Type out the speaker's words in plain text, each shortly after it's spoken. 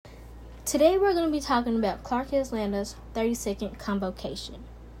Today we're going to be talking about Clark Atlanta's 30-second convocation.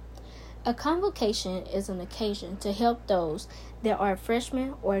 A convocation is an occasion to help those that are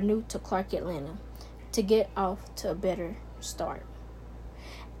freshmen or new to Clark Atlanta to get off to a better start.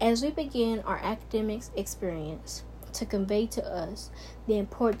 As we begin our academic experience, to convey to us the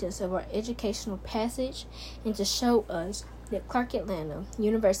importance of our educational passage and to show us that Clark Atlanta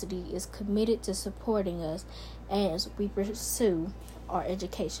University is committed to supporting us as we pursue our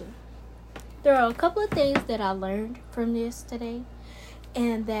education. There are a couple of things that I learned from this today,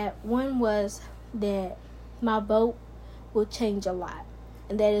 and that one was that my vote will change a lot,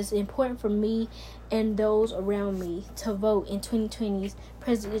 and that it's important for me and those around me to vote in 2020's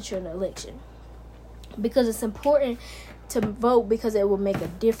presidential election. Because it's important to vote because it will make a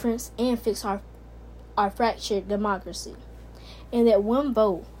difference and fix our fractured democracy. And that one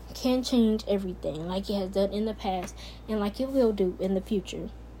vote can change everything like it has done in the past and like it will do in the future.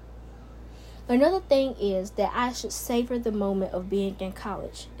 Another thing is that I should savor the moment of being in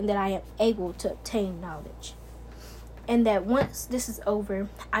college and that I am able to obtain knowledge. And that once this is over,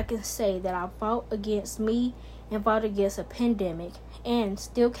 I can say that I fought against me and fought against a pandemic and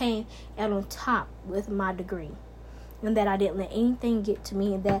still came out on top with my degree. And that I didn't let anything get to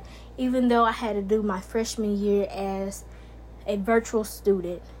me, and that even though I had to do my freshman year as a virtual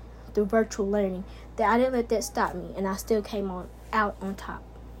student through virtual learning, that I didn't let that stop me, and I still came out on top.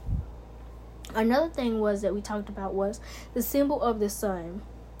 Another thing was that we talked about was the symbol of the sun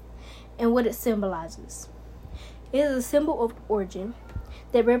and what it symbolizes. It is a symbol of origin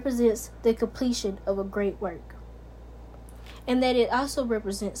that represents the completion of a great work, and that it also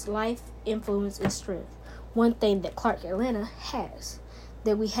represents life, influence, and strength. One thing that Clark Atlanta has,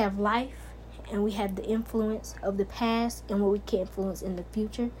 that we have life and we have the influence of the past and what we can influence in the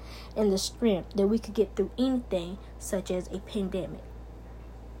future, and the strength that we could get through anything such as a pandemic.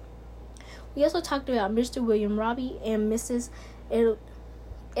 We also talked about Mr. William Robbie and Mrs.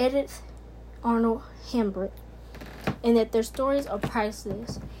 Edith Arnold Hembrook, and that their stories are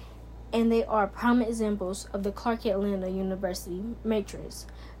priceless, and they are prime examples of the Clark Atlanta University matrix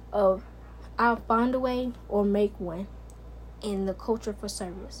of I'll find a way or make one in the culture for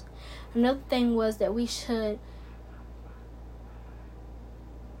service. Another thing was that we should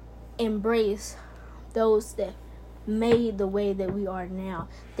embrace those that made the way that we are now,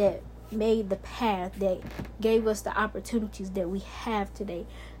 that made the path, that gave us the opportunities that we have today,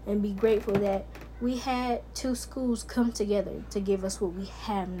 and be grateful that we had two schools come together to give us what we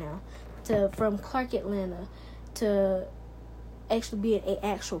have now, from Clark Atlanta to actually being an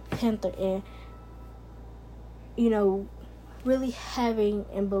actual Panther, and really having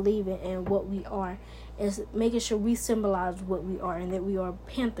and believing in what we are, is making sure we symbolize what we are, and that we are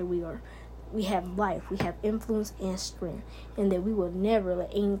Panther. We have life, we have influence and strength, and that we will never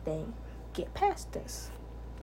let anything get past us.